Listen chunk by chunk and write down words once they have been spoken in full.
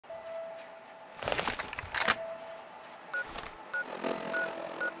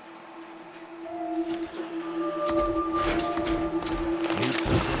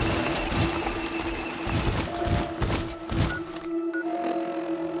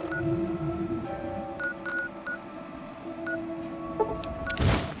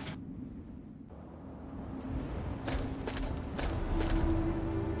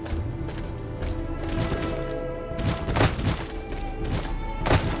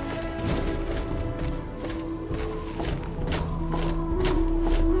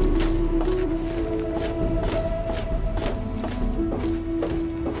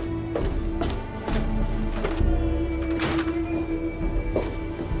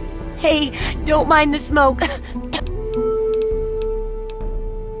Hey, don't mind the smoke.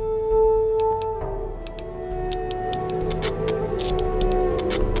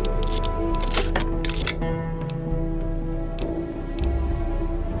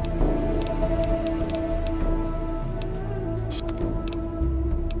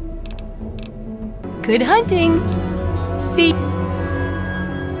 Good hunting. See.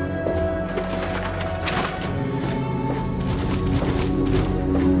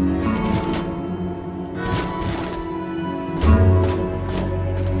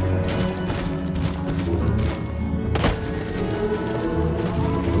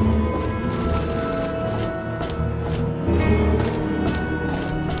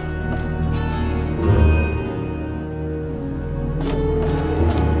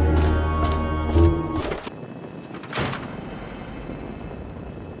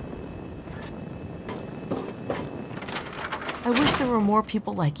 I wish there were more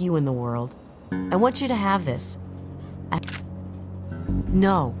people like you in the world. I want you to have this.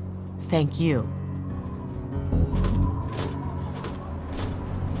 No, thank you.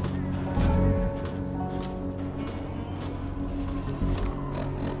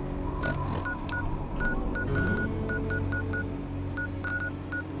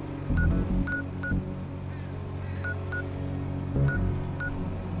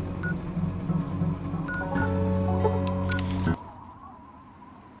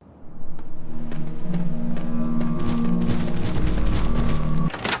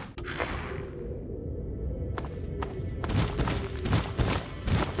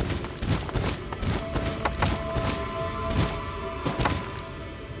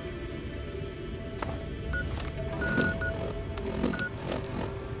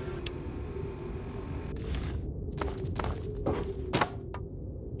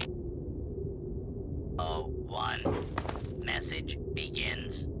 Message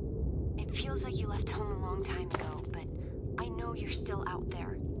begins. It feels like you left home a long time ago, but I know you're still out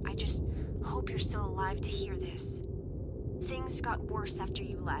there. I just hope you're still alive to hear this. Things got worse after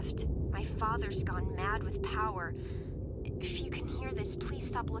you left. My father's gone mad with power. If you can hear this, please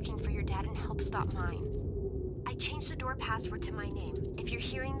stop looking for your dad and help stop mine. I changed the door password to my name. If you're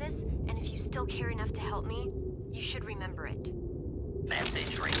hearing this, and if you still care enough to help me, you should remember it.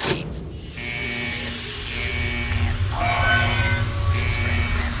 Message repeats.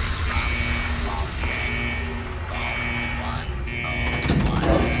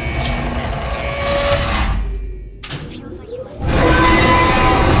 Feels like you left.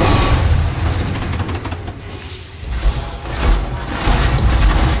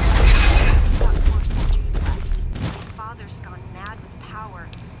 It's got worse after you left. My father's gone mad with power.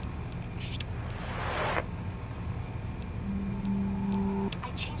 I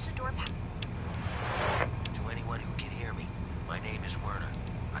changed the door. To anyone who can hear me, my name is Werner.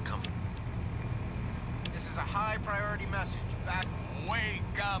 I come from... This is a high priority message. Back.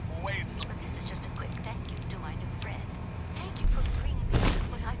 Wake up, wasteland. But this is just a quick thank you to my new friend. Thank you for bringing me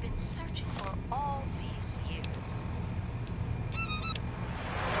what I've been searching for all these years.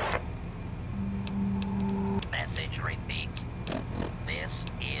 Message repeats. This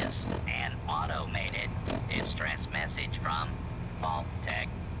is an automated distress message from Vault Tech.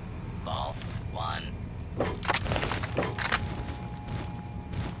 Vault 1.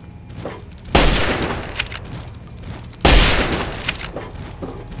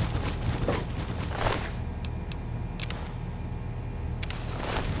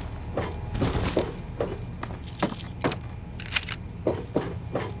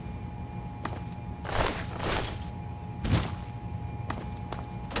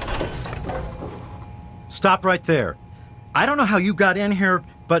 Stop right there. I don't know how you got in here,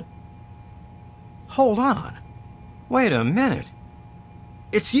 but... Hold on. Wait a minute.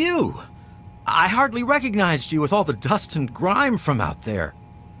 It's you! I hardly recognized you with all the dust and grime from out there.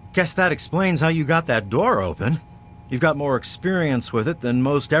 Guess that explains how you got that door open. You've got more experience with it than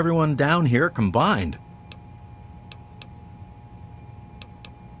most everyone down here combined.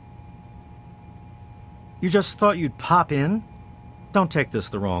 You just thought you'd pop in? Don't take this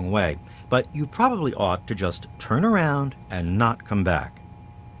the wrong way, but you probably ought to just turn around and not come back.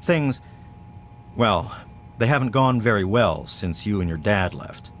 Things, well, they haven't gone very well since you and your dad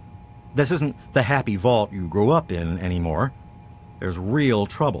left. This isn't the happy vault you grew up in anymore. There's real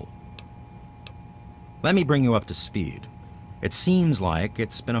trouble. Let me bring you up to speed. It seems like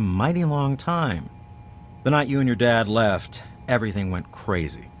it's been a mighty long time. The night you and your dad left, everything went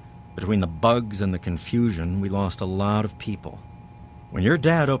crazy. Between the bugs and the confusion, we lost a lot of people. When your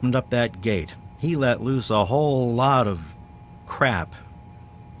dad opened up that gate, he let loose a whole lot of crap,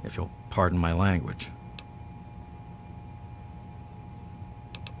 if you'll pardon my language.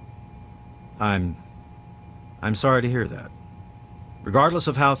 I'm sorry to hear that. Regardless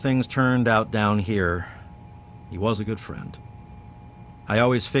of how things turned out down here, he was a good friend. I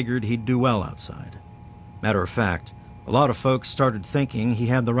always figured he'd do well outside. Matter of fact, a lot of folks started thinking he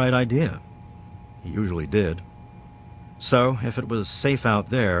had the right idea. He usually did. So, if it was safe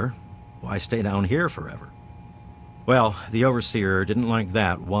out there, why stay down here forever? Well, the Overseer didn't like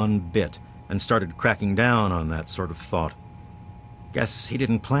that one bit and started cracking down on that sort of thought. Guess he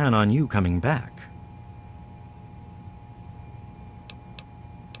didn't plan on you coming back.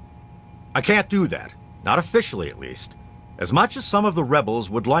 I can't do that. Not officially, at least. As much as some of the rebels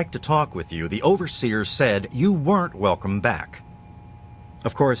would like to talk with you, the Overseer said you weren't welcome back.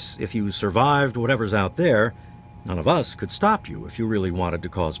 Of course, if you survived whatever's out there, none of us could stop you if you really wanted to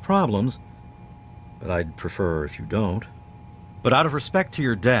cause problems. But I'd prefer if you don't. But out of respect to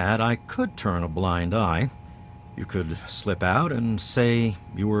your dad, I could turn a blind eye. You could slip out and say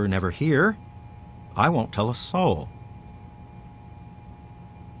you were never here. I won't tell a soul.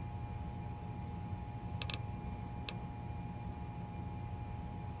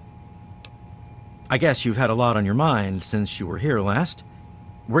 I guess you've had a lot on your mind since you were here last.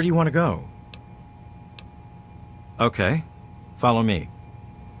 Where do you want to go? Okay, follow me.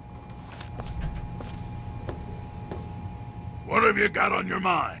 What have you got on your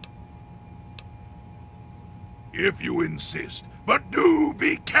mind? If you insist, but do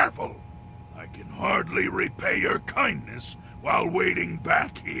be careful. I can hardly repay your kindness while waiting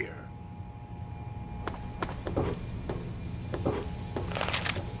back here.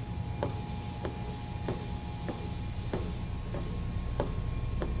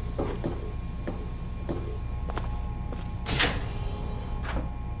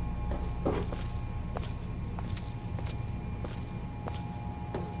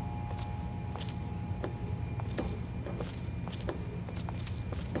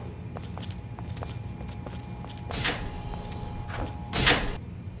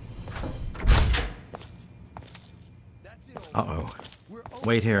 Uh-oh.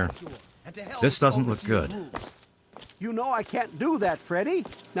 Wait here. This doesn't look good. You know I can't do that, Freddy.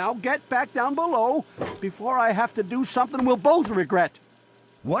 Now get back down below before I have to do something we'll both regret.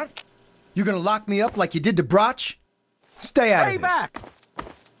 What? You gonna lock me up like you did to Broch? Stay out of this. Stay back!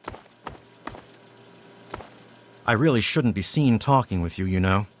 I really shouldn't be seen talking with you, you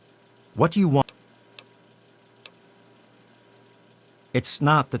know. What do you want? It's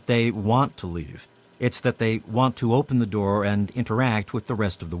not that they want to leave. It's that they want to open the door and interact with the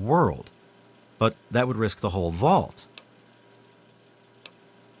rest of the world. But that would risk the whole vault.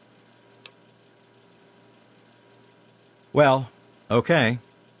 Well, okay.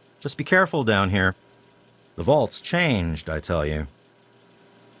 Just be careful down here. The vault's changed, I tell you.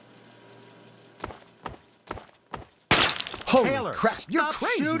 Holy Taylor, crap, you're stop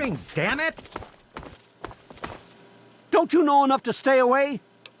crazy! shooting, damn it! Don't you know enough to stay away?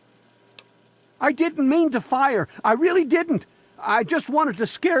 I didn't mean to fire. I really didn't. I just wanted to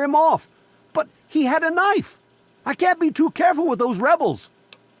scare him off. But he had a knife. I can't be too careful with those rebels.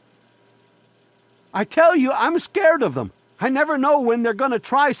 I tell you, I'm scared of them. I never know when they're gonna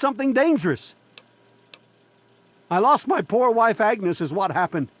try something dangerous. I lost my poor wife Agnes is what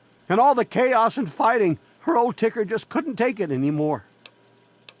happened. And all the chaos and fighting, her old ticker just couldn't take it anymore.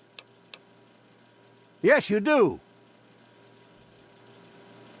 Yes, you do.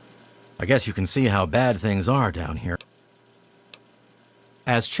 I guess you can see how bad things are down here.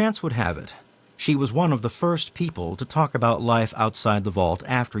 As chance would have it, she was one of the first people to talk about life outside the vault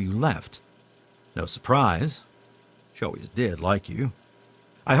after you left. No surprise. She always did like you.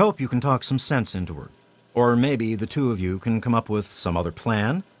 I hope you can talk some sense into her. Or maybe the two of you can come up with some other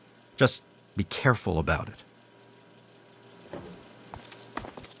plan. Just be careful about it.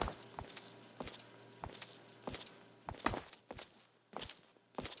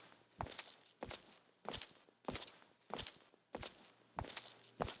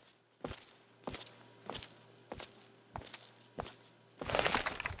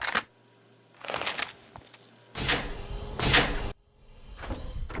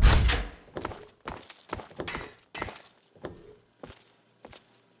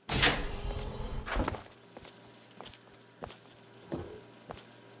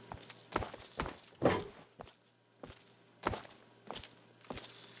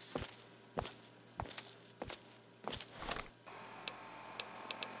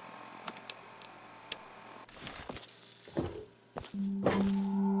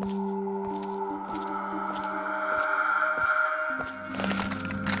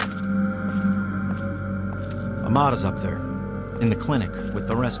 Amada's up there, in the clinic with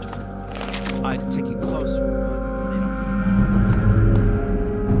the rest of them. I'd take you closer, but they don't.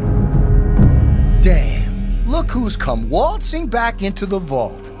 look who's come waltzing back into the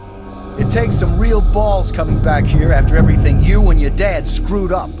vault. It takes some real balls coming back here after everything you and your dad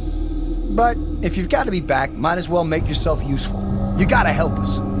screwed up. But if you've got to be back, might as well make yourself useful. You gotta help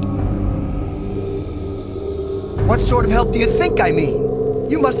us. What sort of help do you think I mean?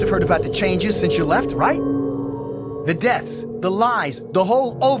 You must have heard about the changes since you left, right? The deaths, the lies, the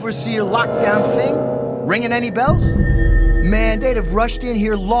whole overseer lockdown thing? Ringing any bells? Man, they'd have rushed in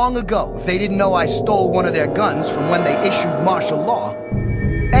here long ago if they didn't know I stole one of their guns from when they issued martial law.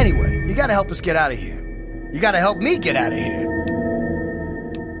 Anyway, you gotta help us get out of here. You gotta help me get out of here.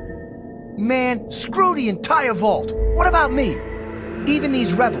 Man, screw the entire vault. What about me? Even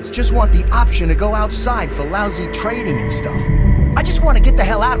these rebels just want the option to go outside for lousy trading and stuff. I just want to get the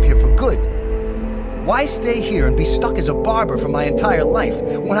hell out of here for good. Why stay here and be stuck as a barber for my entire life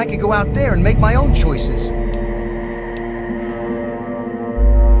when I could go out there and make my own choices?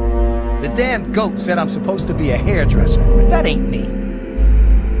 The damn goat said I'm supposed to be a hairdresser, but that ain't me.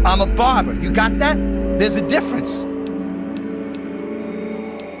 I'm a barber, you got that? There's a difference.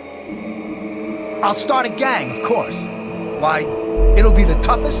 I'll start a gang, of course. Why, it'll be the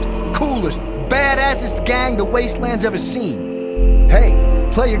toughest, coolest, badassest gang the Wasteland's ever seen. Hey,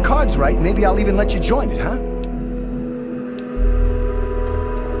 play your cards right, maybe I'll even let you join it, huh?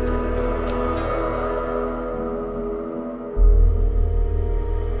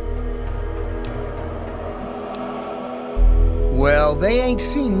 Well, they ain't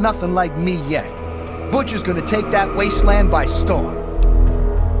seen nothing like me yet. Butcher's gonna take that Wasteland by storm.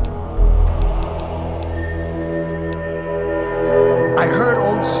 I heard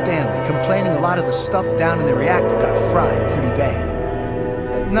old Stanley complaining a lot of the stuff down in the reactor got fried pretty bad.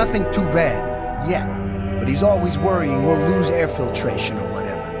 Nothing too bad, yet. But he's always worrying we'll lose air filtration or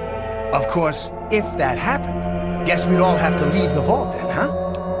whatever. Of course, if that happened, guess we'd all have to leave the vault then, huh?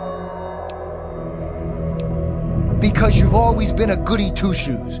 Because you've always been a goody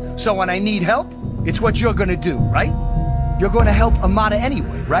two-shoes, so when I need help, it's what you're gonna do, right? You're gonna help Amada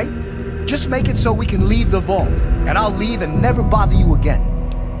anyway, right? Just make it so we can leave the vault, and I'll leave and never bother you again.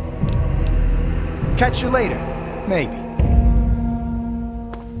 Catch you later, maybe.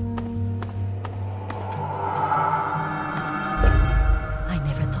 I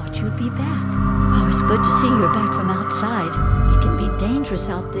never thought you'd be back. Oh, it's good to see you're back from outside. It can be dangerous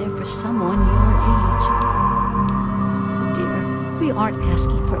out there for someone your age. Oh dear, we aren't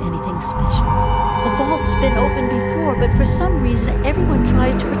asking for anything special. The vault's been open before, but for some reason everyone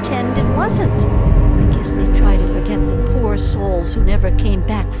tried to pretend it wasn't. I guess they try to forget the poor souls who never came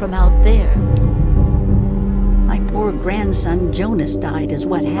back from out there. My poor grandson Jonas died is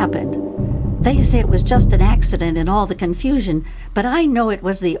what happened. They say it was just an accident in all the confusion, but I know it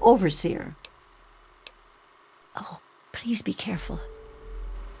was the overseer. Oh, please be careful.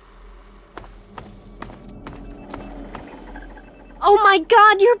 Oh my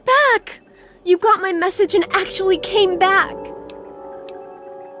God, you're back! You got my message and actually came back!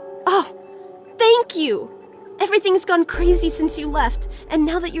 Oh, thank you! Everything's gone crazy since you left, and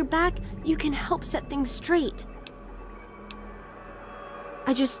now that you're back, you can help set things straight.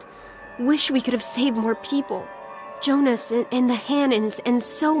 I just wish we could have saved more people. Jonas and the Hannons and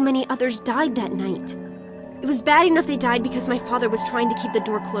so many others died that night. It was bad enough they died because my father was trying to keep the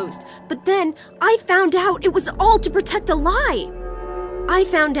door closed, but then I found out it was all to protect a lie. I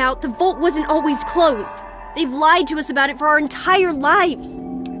found out the vault wasn't always closed. They've lied to us about it for our entire lives.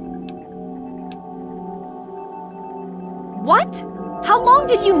 What? How long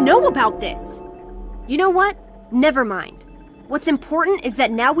did you know about this? You know what? Never mind. What's important is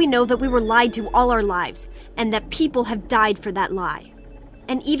that now we know that we were lied to all our lives, and that people have died for that lie.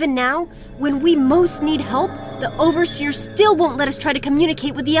 And even now, when we most need help, the Overseer still won't let us try to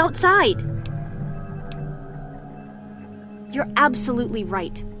communicate with the outside. You're absolutely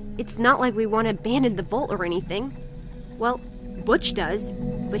right. It's not like we want to abandon the vault or anything. Well, Butch does,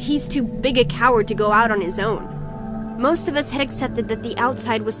 but he's too big a coward to go out on his own. Most of us had accepted that the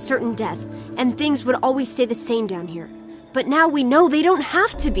outside was certain death, and things would always stay the same down here. But now we know they don't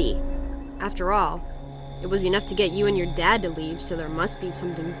have to be. After all, it was enough to get you and your dad to leave, so there must be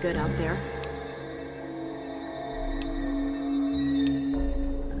something good out there.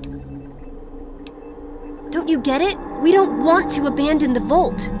 Don't you get it? We don't want to abandon the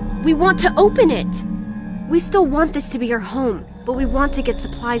vault. We want to open it. We still want this to be our home, but we want to get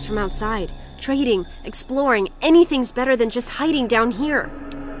supplies from outside. Trading, exploring, anything's better than just hiding down here.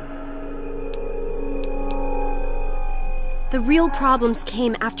 The real problems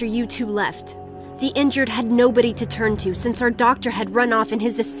came after you two left. The injured had nobody to turn to since our doctor had run off and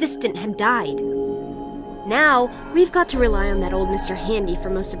his assistant had died. Now, we've got to rely on that old Mr. Handy for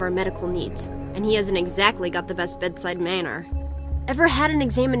most of our medical needs, and he hasn't exactly got the best bedside manner. Ever had an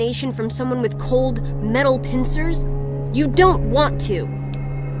examination from someone with cold, metal pincers? You don't want to!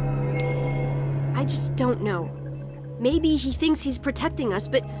 I just don't know. Maybe he thinks he's protecting us,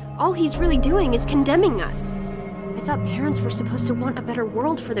 but all he's really doing is condemning us. I thought parents were supposed to want a better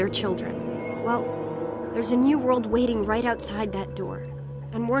world for their children. Well, there's a new world waiting right outside that door,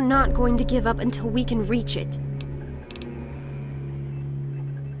 and we're not going to give up until we can reach it.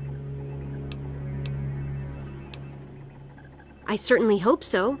 I certainly hope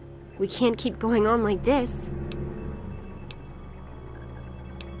so. We can't keep going on like this.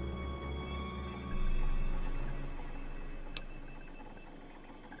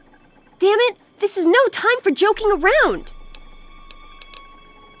 Damn it! This is no time for joking around!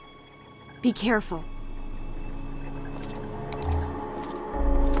 Be careful.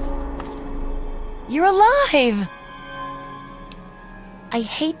 You're alive! I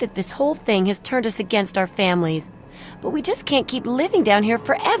hate that this whole thing has turned us against our families. But we just can't keep living down here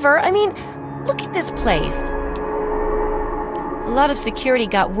forever. I mean, look at this place. A lot of security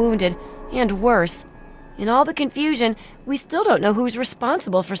got wounded, and worse. In all the confusion, we still don't know who's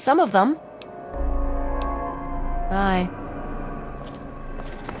responsible for some of them. Bye.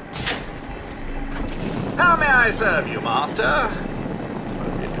 How may I serve you, Master?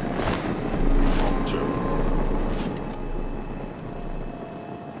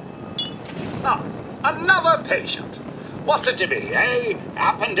 Ah, another patient. What's it to be, eh?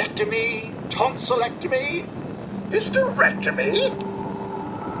 Appendectomy? Tonsillectomy? Hysterectomy?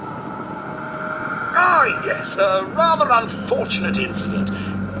 Ah, yes, a rather unfortunate incident.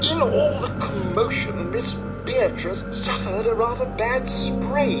 In all the commotion, Miss Beatrice suffered a rather bad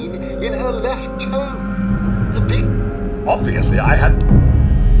sprain in her left toe. The big... Obviously, I had...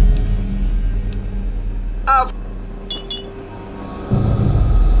 Oh,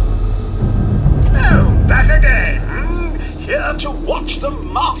 back again. Here to watch the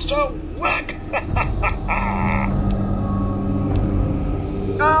master work.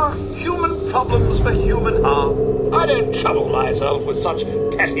 Human problems for human hearth. I don't trouble myself with such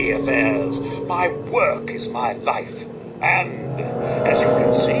petty affairs. My work is my life. And, as you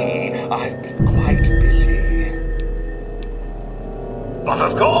can see, I've been quite busy. But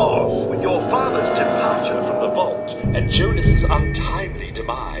of course, with your father's departure from the vault and Jonas's untimely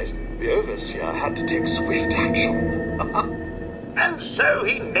demise, the Overseer had to take swift action. And so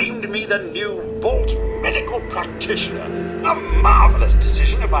he named me the new Vault Medical Practitioner. A marvelous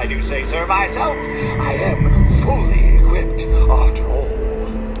decision, if I do say so myself. I am fully equipped, after all.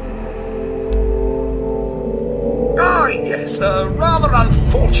 Ah, yes, a rather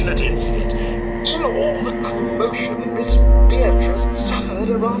unfortunate incident. In all the commotion, Miss Beatrice suffered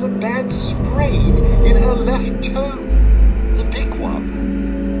a rather bad sprain in her left toe. The big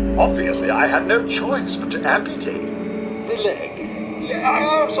one. Obviously, I had no choice but to amputate the leg.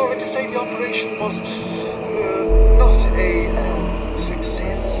 I'm sorry to say the operation was not a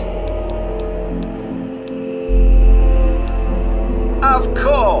success.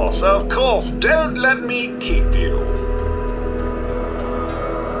 Of course, don't let me keep you.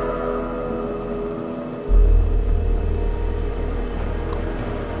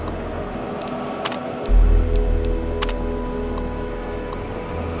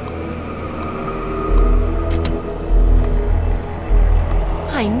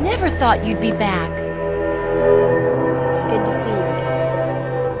 I never thought you'd be back. It's good to see you again.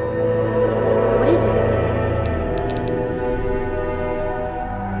 What is it?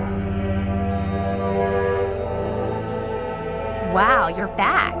 Wow, you're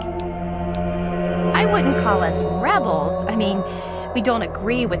back. I wouldn't call us rebels. I mean, we don't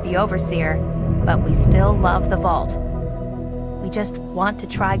agree with the Overseer, but we still love the Vault. We just want to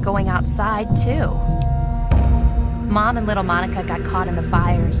try going outside, too. Mom and little Monica got caught in the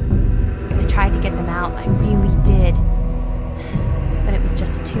fires. I tried to get them out, I really did. But it was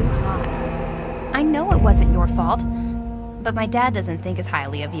just too hot. I know it wasn't your fault, but my dad doesn't think as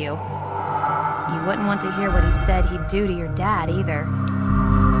highly of you. You wouldn't want to hear what he said he'd do to your dad, either.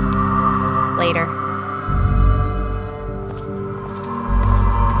 Later.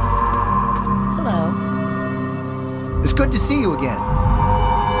 Hello. It's good to see you again.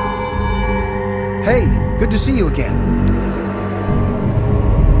 Hey, good to see you again.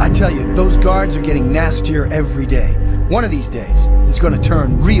 I tell you, those guards are getting nastier every day. One of these days, it's gonna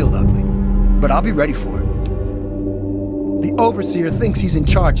turn real ugly. But I'll be ready for it. The Overseer thinks he's in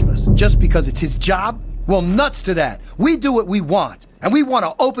charge of us just because it's his job? Well, nuts to that. We do what we want, and we want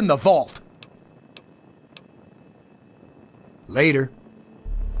to open the vault.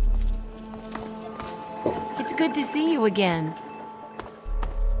 It's good to see you again.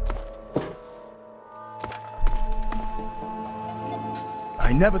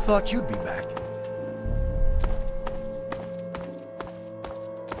 I never thought you'd be back.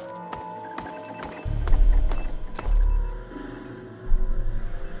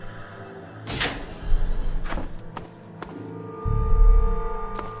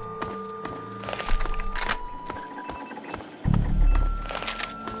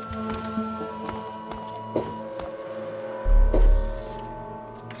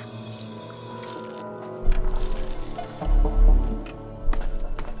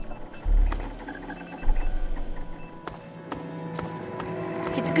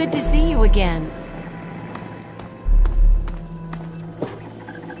 It's good to see you again.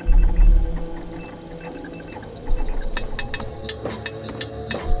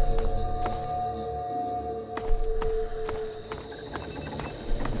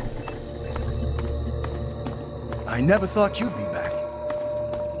 I never thought you'd be back.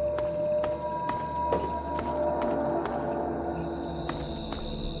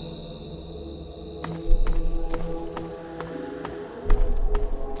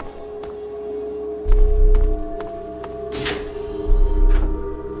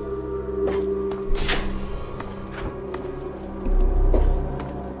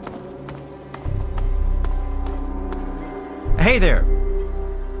 Hey there!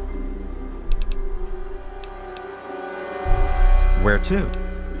 Where to?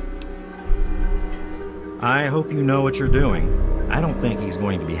 I hope you know what you're doing. I don't think he's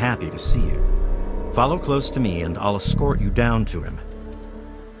going to be happy to see you. Follow close to me and I'll escort you down to him.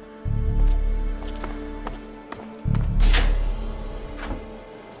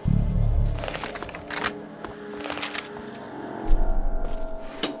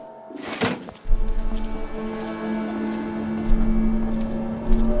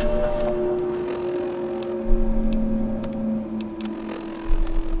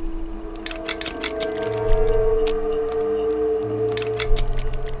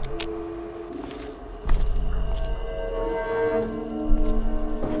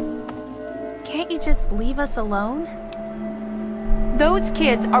 Can't you just leave us alone? Those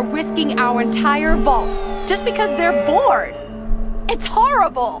kids are risking our entire vault just because they're bored. It's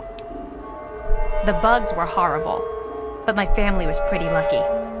horrible. The bugs were horrible, but my family was pretty lucky.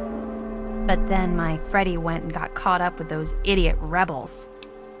 But then my Freddy went and got caught up with those idiot rebels.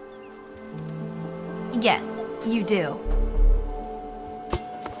 Yes, you do.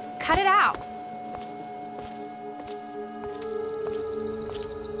 Cut it out.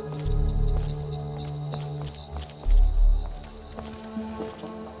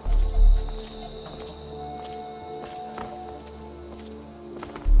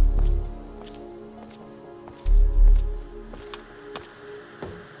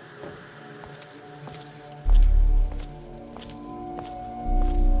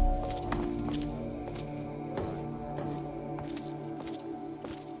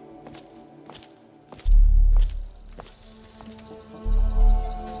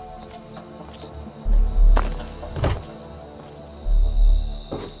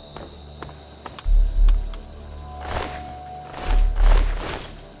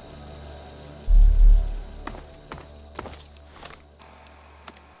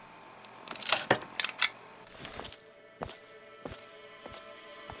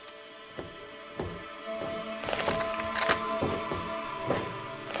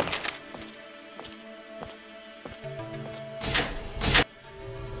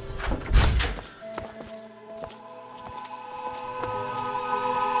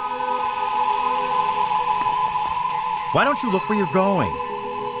 Why don't you look where you're going?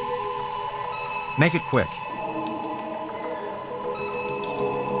 Make it quick.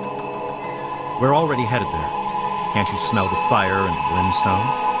 We're already headed there. Can't you smell the fire and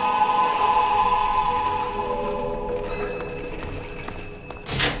brimstone?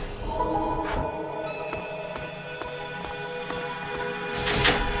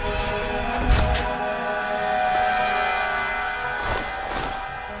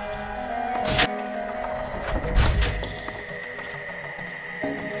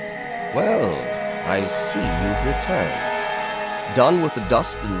 Well, I see you've returned. Done with the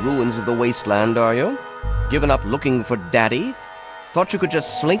dust and ruins of the wasteland, are you? Given up looking for Daddy? Thought you could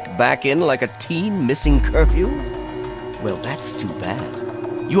just slink back in like a teen missing curfew? Well, that's too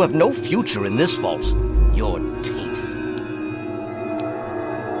bad. You have no future in this vault. You're tainted.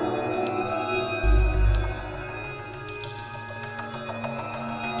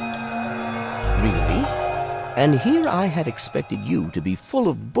 Really? And here I had expected you to be full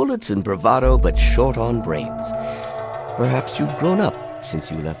of bullets and bravado, but short on brains. Perhaps you've grown up since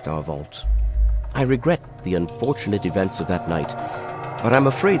you left our vault. I regret the unfortunate events of that night, but I'm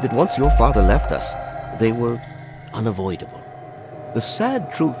afraid that once your father left us, they were unavoidable. The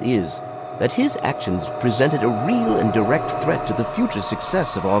sad truth is that his actions presented a real and direct threat to the future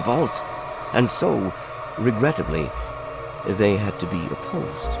success of our vault, and so, regrettably, they had to be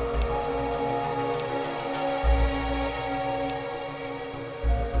opposed.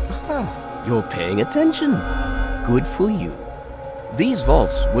 Aha, you're paying attention. Good for you. These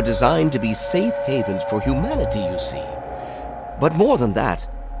vaults were designed to be safe havens for humanity, you see. But more than that,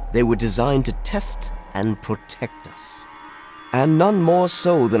 they were designed to test and protect us. And none more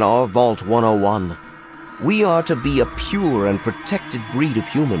so than our Vault 101. We are to be a pure and protected breed of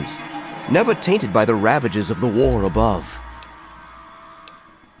humans, never tainted by the ravages of the war above.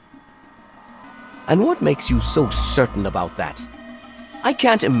 And what makes you so certain about that? I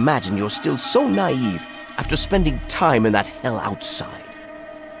can't imagine you're still so naive after spending time in that hell outside.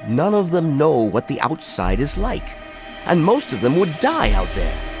 None of them know what the outside is like, and most of them would die out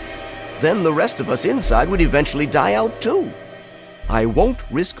there. Then the rest of us inside would eventually die out too. I won't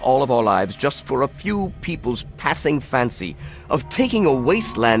risk all of our lives just for a few people's passing fancy of taking a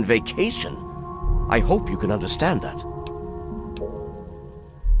wasteland vacation. I hope you can understand that.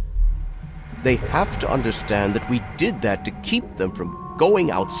 They have to understand that we did that to keep them from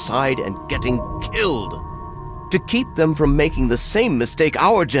going outside and getting killed. To keep them from making the same mistake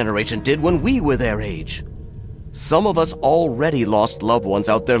our generation did when we were their age. Some of us already lost loved ones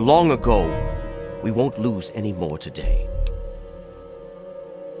out there long ago. We won't lose any more today.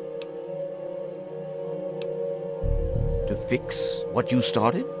 To fix what you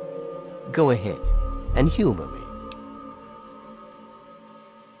started? Go ahead and humor me.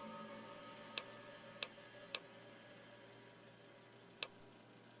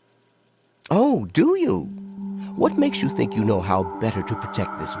 Oh, do you? What makes you think you know how better to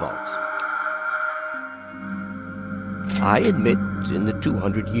protect this vault? I admit, in the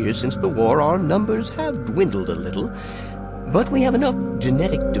 200 years since the war, our numbers have dwindled a little, but we have enough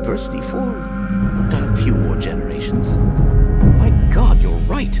genetic diversity for a few more generations. My God, you're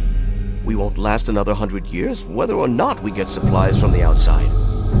right. We won't last another 100 years, whether or not we get supplies from the outside.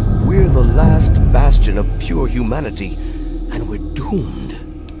 We're the last bastion of pure humanity, and we're doomed.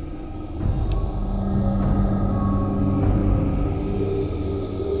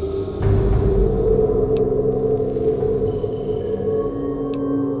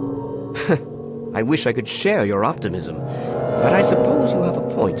 I wish I could share your optimism, but I suppose you have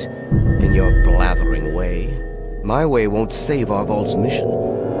a point in your blathering way. My way won't save our vault's mission,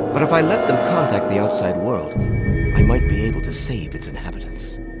 but if I let them contact the outside world, I might be able to save its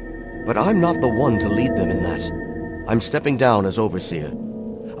inhabitants. But I'm not the one to lead them in that. I'm stepping down as overseer.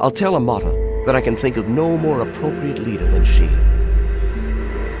 I'll tell Amata that I can think of no more appropriate leader than she.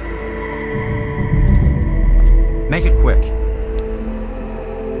 Make it quick.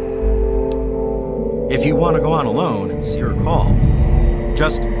 If you want to go on alone, it's your call.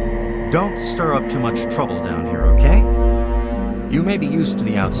 Just don't stir up too much trouble down here, okay? You may be used to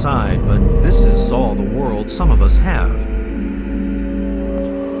the outside, but this is all the world some of us have.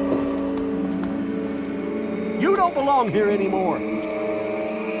 You don't belong here anymore.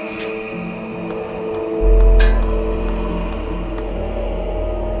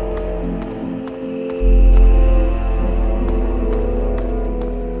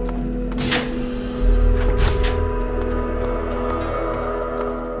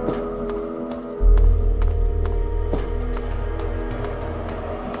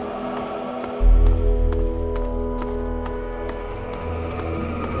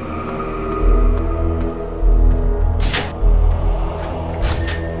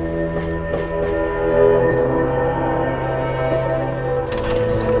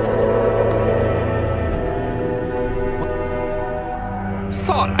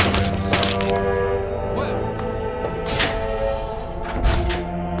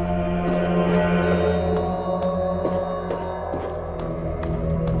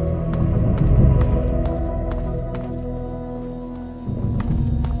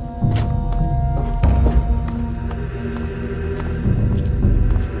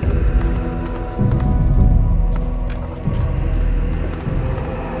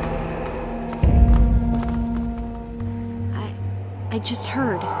 I just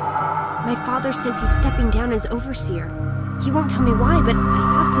heard. My father says he's stepping down as overseer. He won't tell me why, but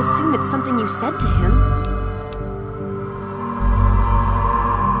I have to assume it's something you said to him.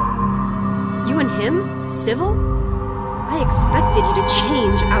 You and him? Civil? I expected you to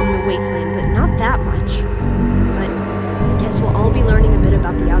change out in the wasteland, but not that much. But I guess we'll all be learning a bit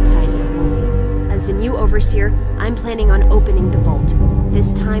about the outside now, won't we? As the new overseer, I'm planning on opening the vault.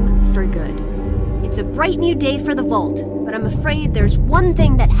 This time, for good. It's a bright new day for the Vault, but I'm afraid there's one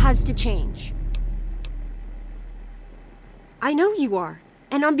thing that has to change. I know you are,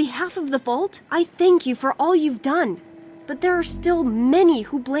 and on behalf of the Vault, I thank you for all you've done. But there are still many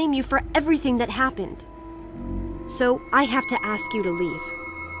who blame you for everything that happened. So I have to ask you to leave.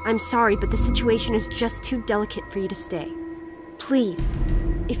 I'm sorry, but the situation is just too delicate for you to stay. Please,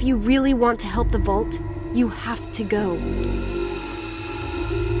 if you really want to help the Vault, you have to go.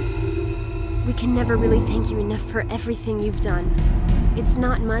 We can never really thank you enough for everything you've done. It's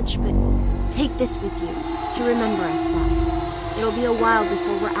not much, but take this with you to remember us by. It'll be a while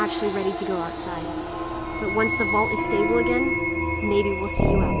before we're actually ready to go outside. But once the Vault is stable again, maybe we'll see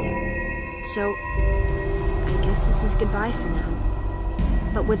you out there. So, I guess this is goodbye for now.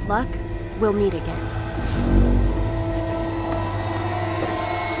 But with luck, we'll meet again.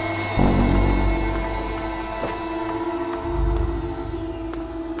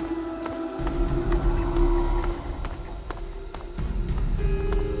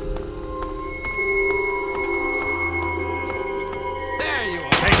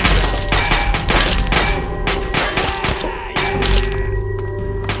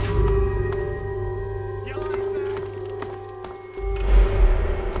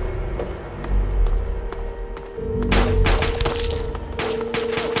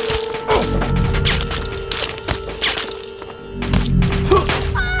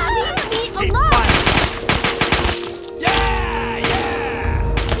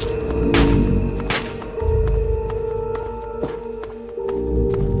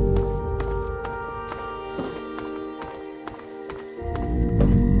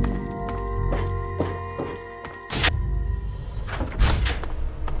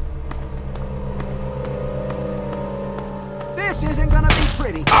 This isn't gonna be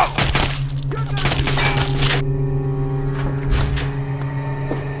pretty.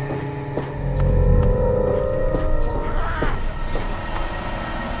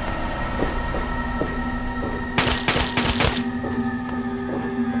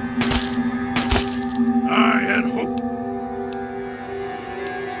 I had hoped.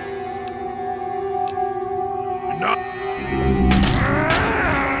 Not.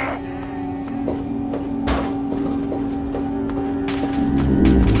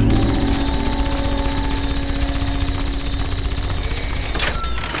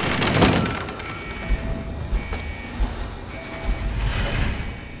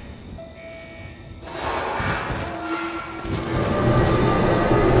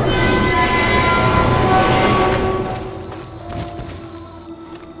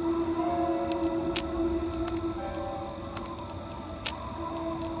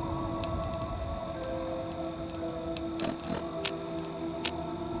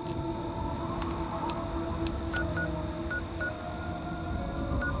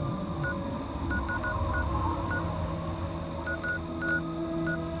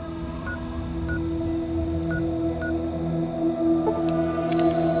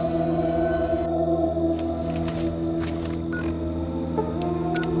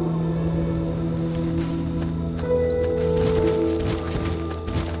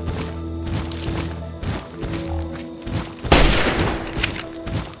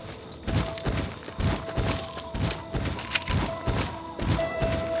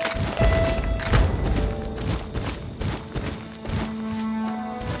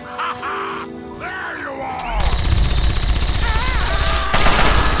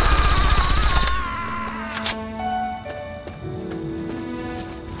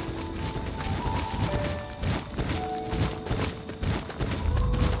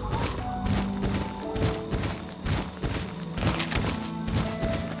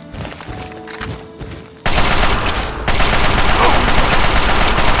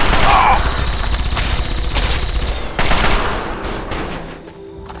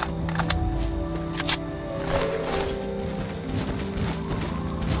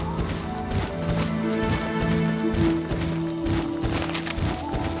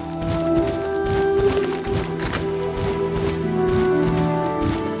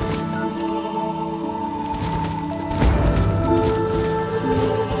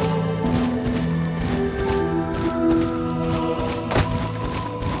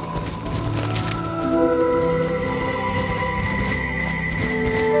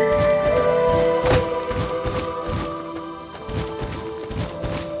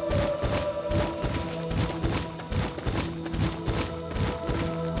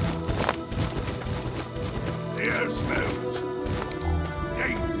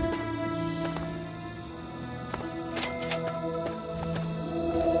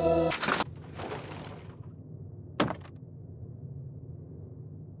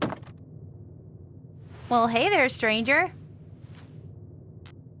 Well, hey there, stranger.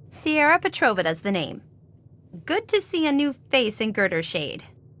 Sierra Petrovida's the name. Good to see a new face in Girder Shade.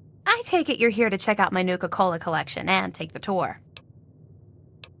 I take it you're here to check out my Nuka-Cola collection and take the tour.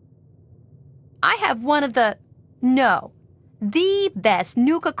 I have one of the best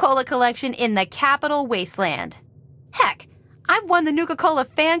Nuka-Cola collection in the Capital Wasteland. Heck, I've won the Nuka-Cola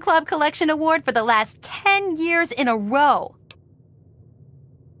Fan Club Collection Award for the last 10 years in a row.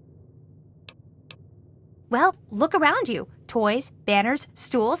 Well, look around you. Toys, banners,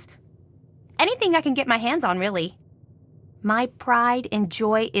 stools. Anything I can get my hands on, really. My pride and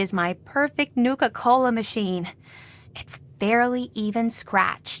joy is my perfect Nuka-Cola machine. It's barely even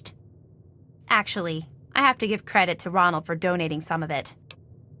scratched. Actually, I have to give credit to Ronald for donating some of it.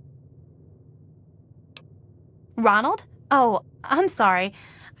 Ronald? Oh, I'm sorry.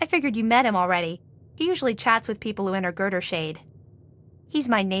 I figured you met him already. He usually chats with people who enter Girder Shade. He's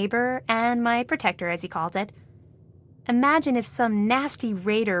my neighbor and my protector, as he calls it. Imagine if some nasty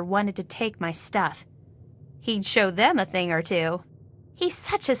raider wanted to take my stuff. He'd show them a thing or two. He's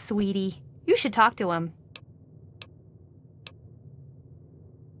such a sweetie. You should talk to him.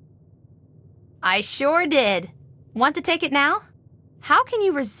 I sure did. Want to take it now? How can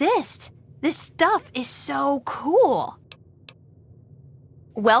you resist? This stuff is so cool.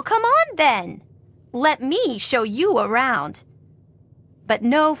 Well, come on then. Let me show you around. But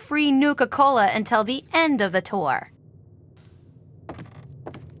no free Nuka-Cola until the end of the tour.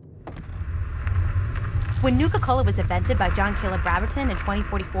 When Nuka-Cola was invented by John Caleb Braverton in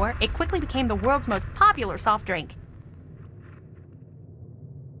 2044, it quickly became the world's most popular soft drink.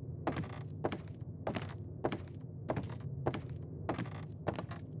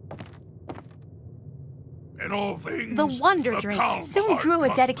 In all things, the Wonder the Drink calm soon heart drew a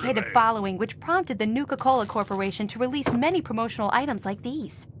must dedicated prevail. following, which prompted the Nuka-Cola Corporation to release many promotional items like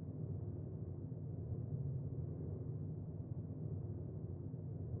these.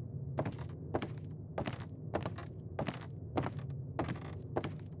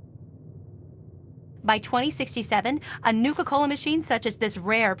 By 2067, a Nuka-Cola machine such as this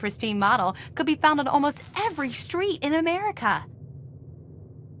rare, pristine model could be found on almost every street in America.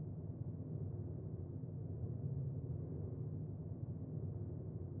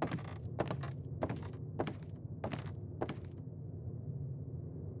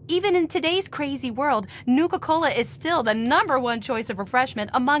 Even in today's crazy world, Nuka-Cola is still the #1 choice of refreshment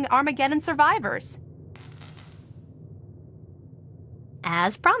among Armageddon survivors.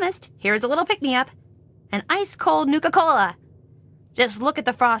 As promised, here's a little pick-me-up. An ice-cold Nuka-Cola. Just look at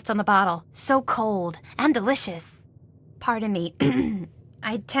the frost on the bottle. So cold and delicious. Pardon me,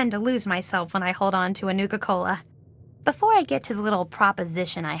 I tend to lose myself when I hold on to a Nuka-Cola. Before I get to the little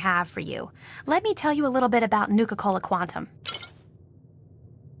proposition I have for you, let me tell you a little bit about Nuka-Cola Quantum.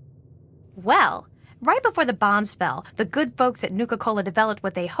 Well, right before the bombs fell, the good folks at Nuka-Cola developed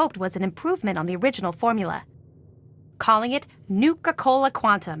what they hoped was an improvement on the original formula. Calling it Nuka-Cola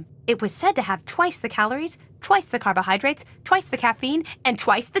Quantum. It was said to have twice the calories, twice the carbohydrates, twice the caffeine, and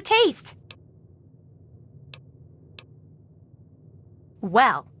twice the taste.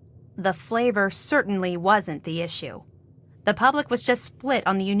 Well, the flavor certainly wasn't the issue. The public was just split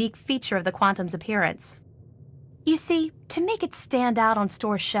on the unique feature of the Quantum's appearance. You see, to make it stand out on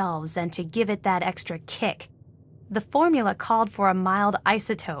store shelves and to give it that extra kick, the formula called for a mild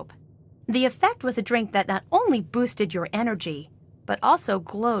isotope. The effect was a drink that not only boosted your energy, but also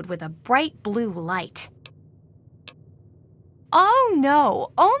glowed with a bright blue light. Oh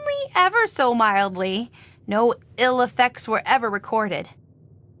no, only ever so mildly. No ill effects were ever recorded.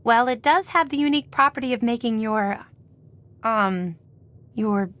 Well, it does have the unique property of making your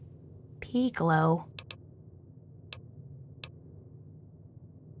pee glow.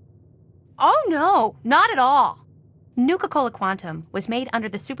 Oh no, not at all. Nuka-Cola Quantum was made under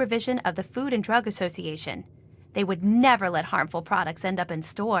the supervision of the Food and Drug Association. They would never let harmful products end up in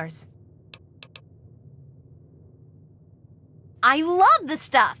stores. I love the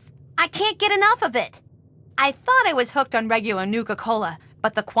stuff! I can't get enough of it! I thought I was hooked on regular Nuka-Cola,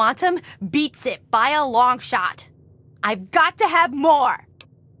 but the Quantum beats it by a long shot. I've got to have more!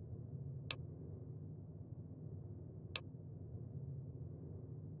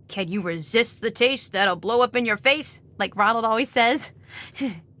 Can you resist the taste that'll blow up in your face, like Ronald always says?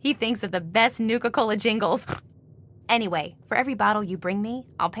 He thinks of the best Nuka-Cola jingles. Anyway, for every bottle you bring me,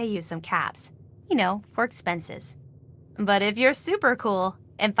 I'll pay you some caps. You know, for expenses. But if you're super cool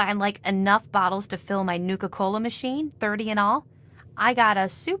and find like enough bottles to fill my Nuka-Cola machine, 30 in all, I got a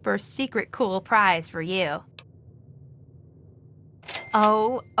super secret cool prize for you.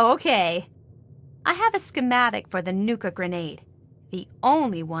 Oh, okay. I have a schematic for the Nuka grenade. The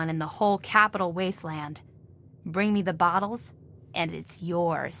only one in the whole capital wasteland. Bring me the bottles, and it's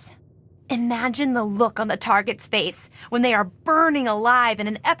yours. Imagine the look on the target's face when they are burning alive in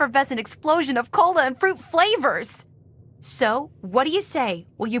an effervescent explosion of cola and fruit flavors. So, what do you say?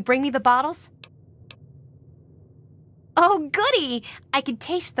 Will you bring me the bottles? Oh, goody! I can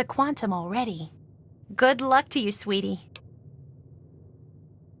taste the quantum already. Good luck to you, sweetie.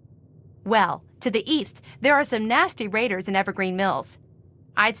 Well, to the east, there are some nasty raiders in Evergreen Mills.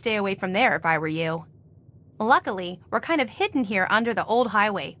 I'd stay away from there if I were you. Luckily, we're kind of hidden here under the old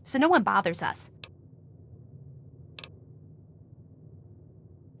highway, so no one bothers us.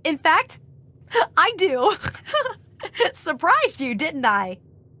 In fact, I do. Surprised you, didn't I?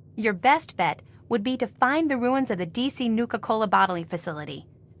 Your best bet would be to find the ruins of the DC Nuka-Cola bottling facility.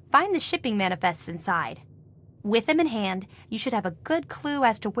 Find the shipping manifests inside. With them in hand, you should have a good clue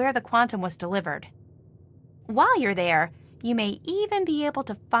as to where the quantum was delivered. While you're there, you may even be able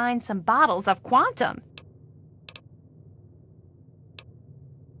to find some bottles of quantum.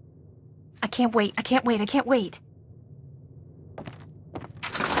 I can't wait.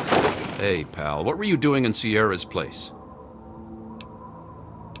 Hey, pal, what were you doing in Sierra's place?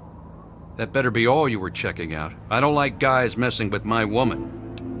 That better be all you were checking out. I don't like guys messing with my woman.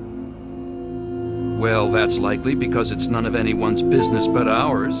 Well, that's likely because it's none of anyone's business but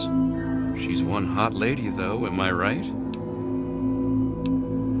ours. She's one hot lady, though, am I right?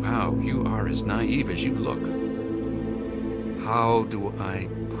 Wow, you are as naive as you look. How do I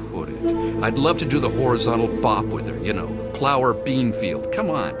put it? I'd love to do the horizontal bop with her, you know, plow her bean field. Come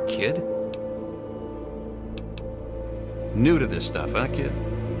on, kid. New to this stuff, huh, kid?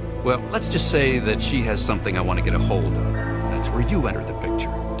 Well, let's just say that she has something I want to get a hold of. That's where you enter the picture.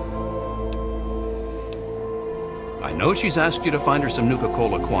 I know she's asked you to find her some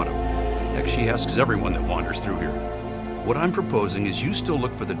Nuka-Cola Quantum. Heck, she asks everyone that wanders through here. What I'm proposing is you still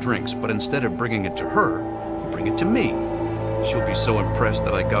look for the drinks, but instead of bringing it to her, you bring it to me. She'll be so impressed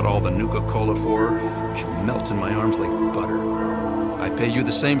that I got all the Nuka-Cola for her, she'll melt in my arms like butter. I pay you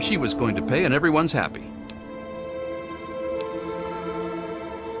the same she was going to pay, and everyone's happy.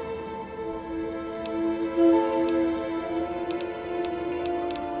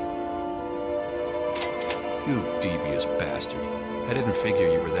 You devious bastard. I didn't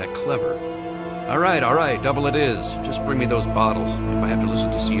figure you were that clever. All right, double it is. Just bring me those bottles. If I have to listen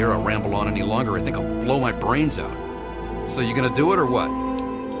to Sierra ramble on any longer, I think I'll blow my brains out. So you gonna do it or what?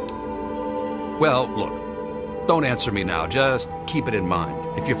 Well, look, don't answer me now, just keep it in mind.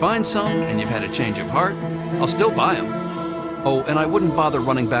 If you find some and you've had a change of heart, I'll still buy them. Oh, and I wouldn't bother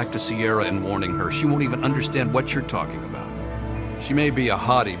running back to Sierra and warning her. She won't even understand what you're talking about. She may be a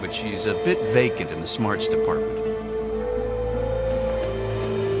hottie, but she's a bit vacant in the smarts department.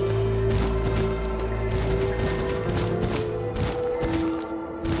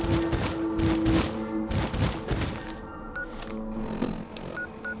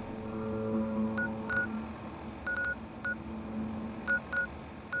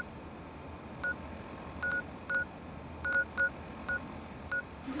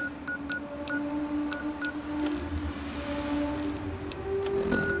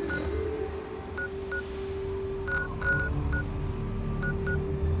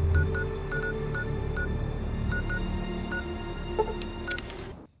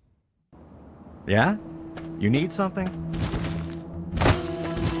 Yeah? You need something?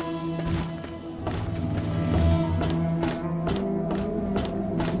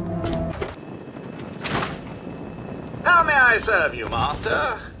 How may I serve you,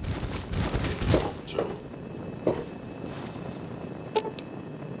 master?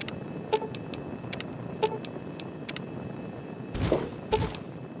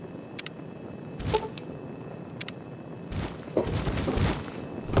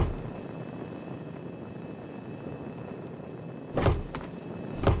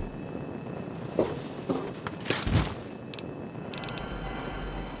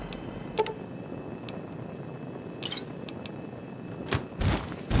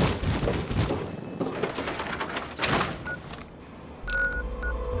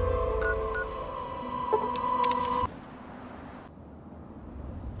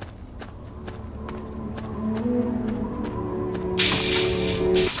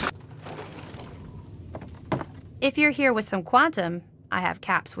 If you're here with some quantum, I have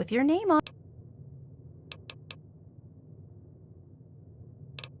caps with your name on.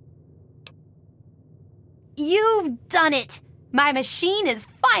 You've done it! My machine is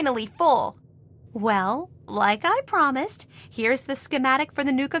finally full. Well, like I promised, here's the schematic for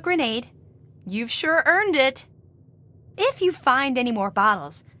the Nuka grenade. You've sure earned it. If you find any more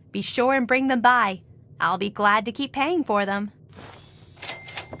bottles, be sure and bring them by. I'll be glad to keep paying for them.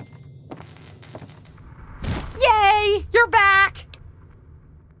 Hey, you're back!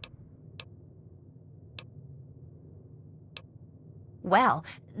 Well,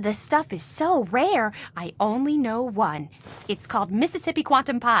 the stuff is so rare, I only know one. It's called Mississippi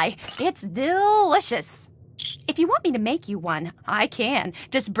Quantum Pie. It's delicious. If you want me to make you one, I can.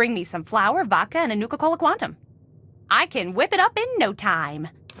 Just bring me some flour, vodka, and a Nuka-Cola Quantum. I can whip it up in no time.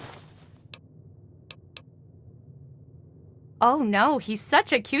 Oh no, he's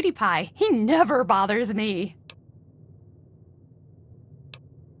such a cutie pie. He never bothers me.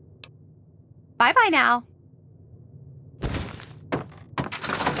 Bye-bye now.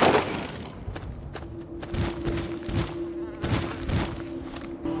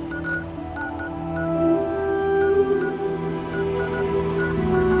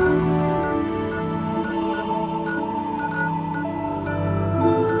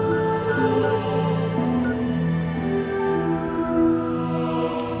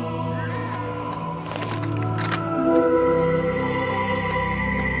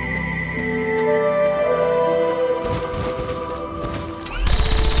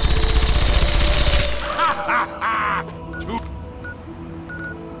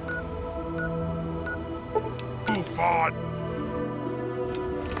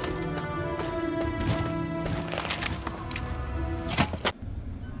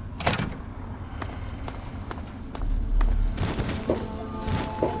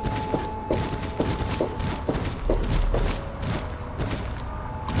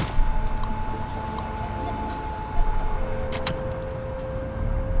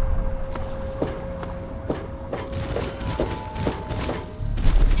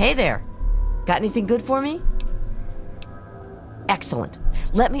 Hey there. Got anything good for me? Excellent.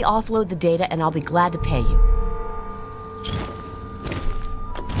 Let me offload the data and I'll be glad to pay you.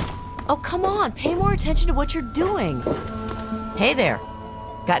 Oh, come on. Pay more attention to what you're doing. Hey there.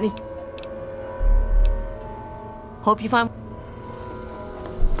 Got any... Hope you find...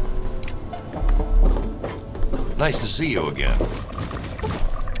 Nice to see you again.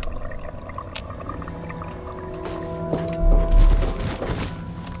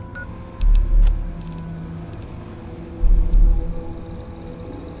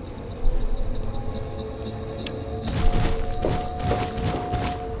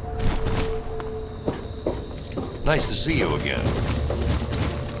 Nice to see you again.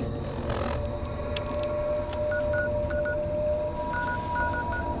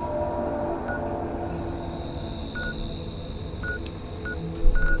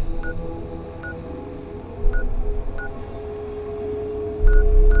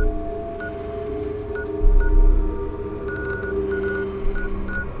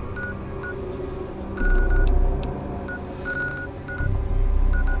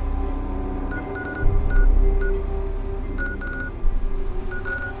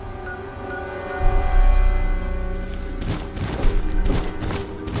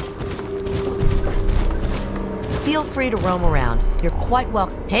 Feel free to roam around. You're quite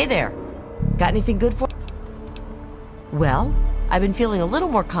welcome. Hey there. Got anything good for... Well, I've been feeling a little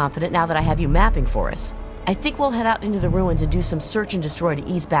more confident now that I have you mapping for us. I think we'll head out into the ruins and do some search and destroy to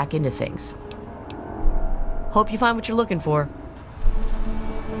ease back into things. Hope you find what you're looking for.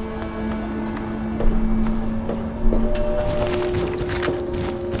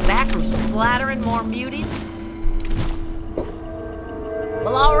 Back from splattering more muties?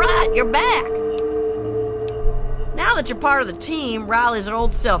 Well, all right, you're back. Now that you're part of the team, Riley's her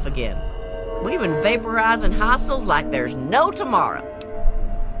old self again. We've been vaporizing hostiles like there's no tomorrow.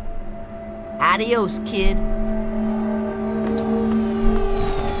 Adios, kid.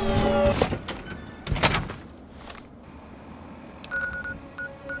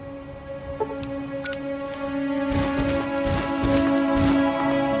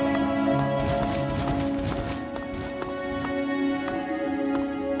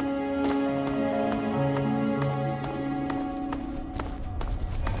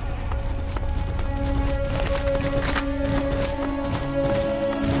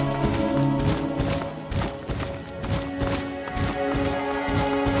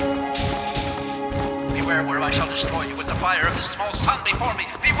 Where I shall destroy you with the fire of this small sun before me.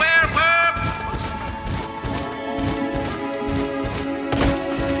 Beware, worm!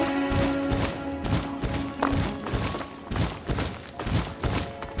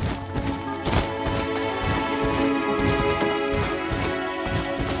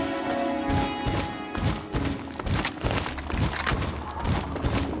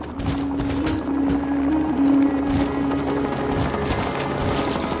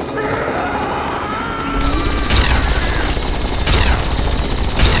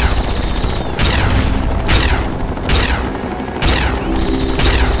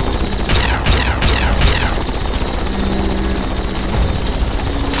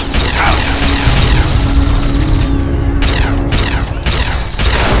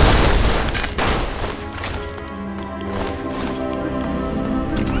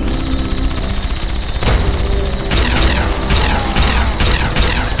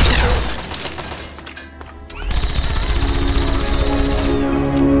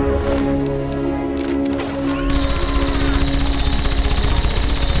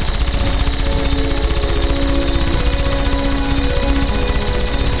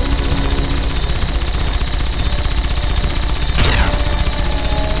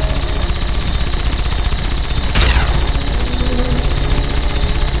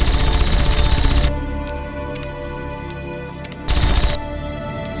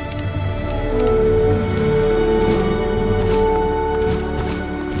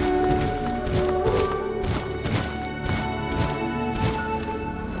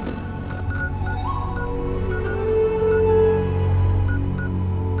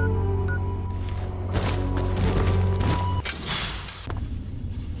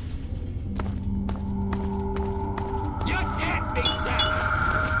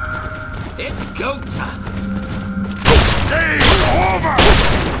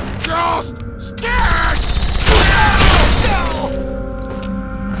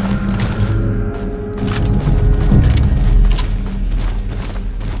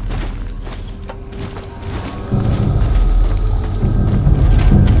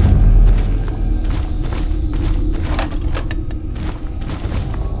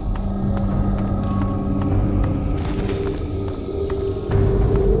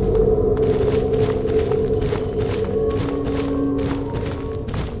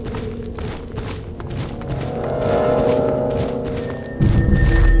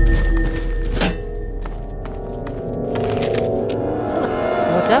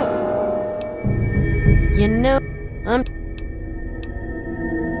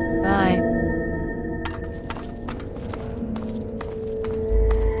 Bye.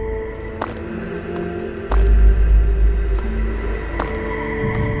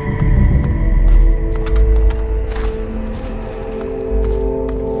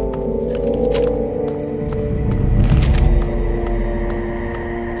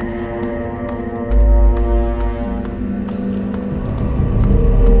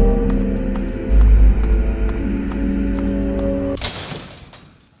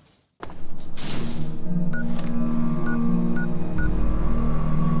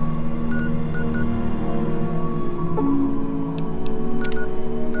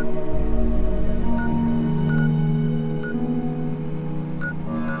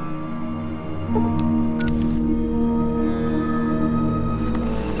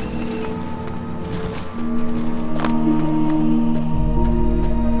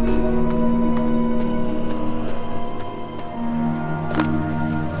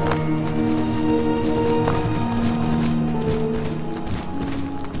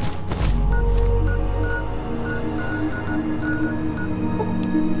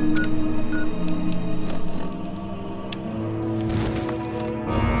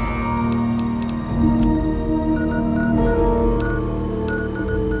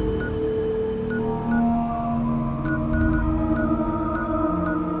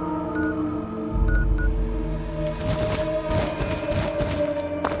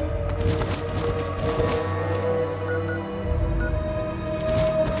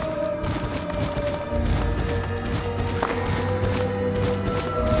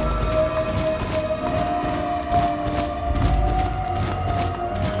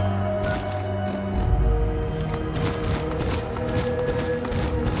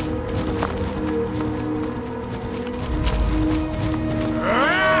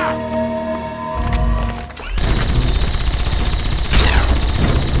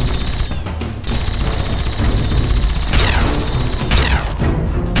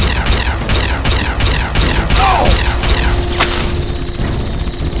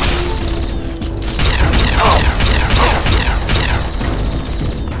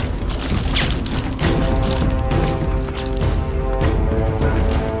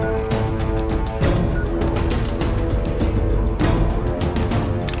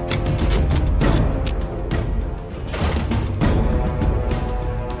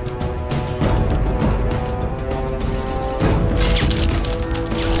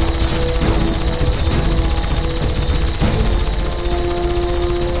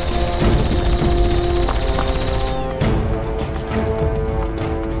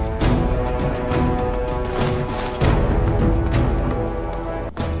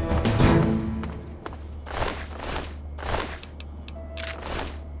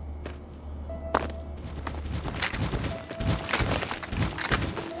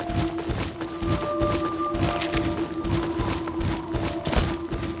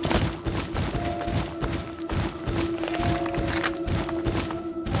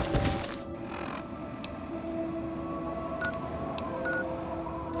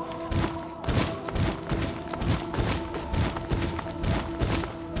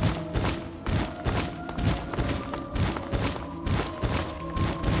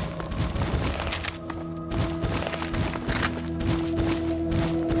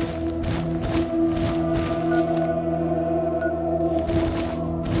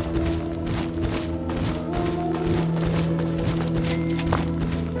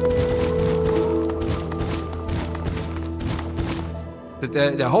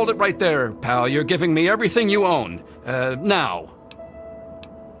 Hold it right there, pal. You're giving me everything you own. Now.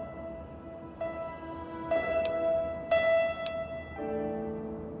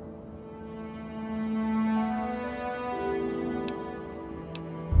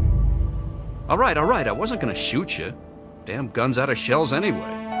 All right. I wasn't gonna shoot you. Damn gun's out of shells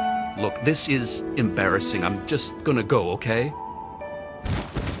anyway. Look, this is embarrassing. I'm just gonna go, okay?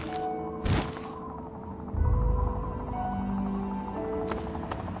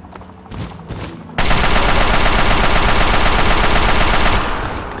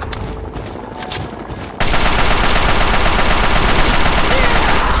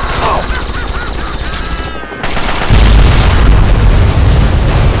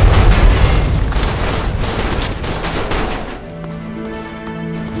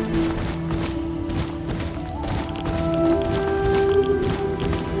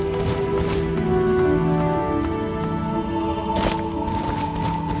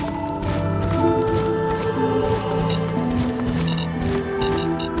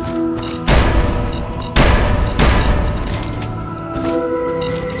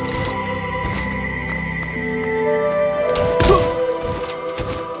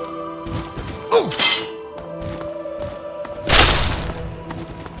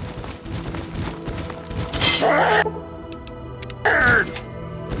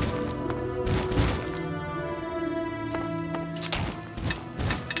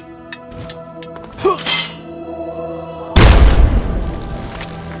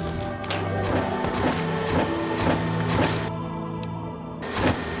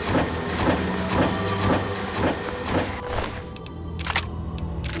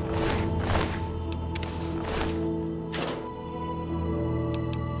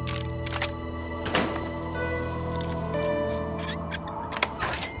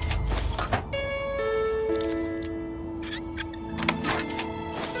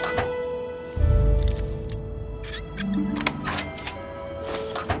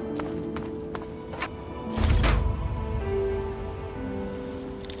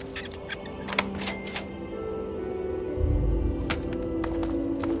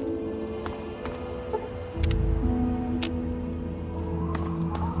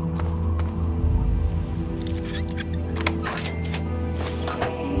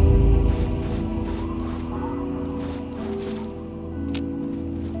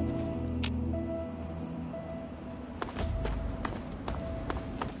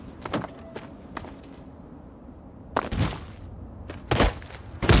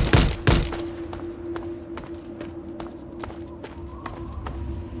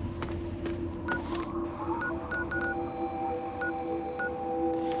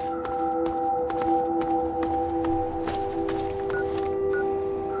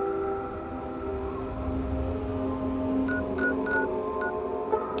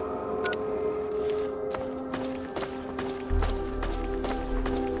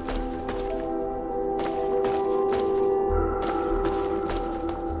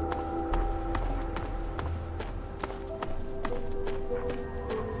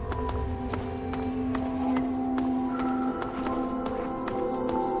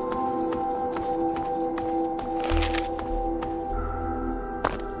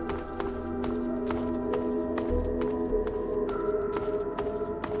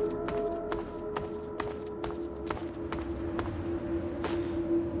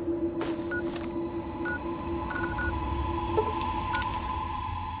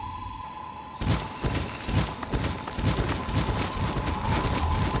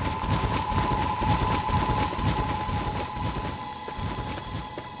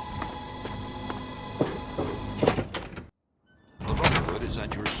 is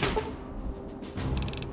at your service.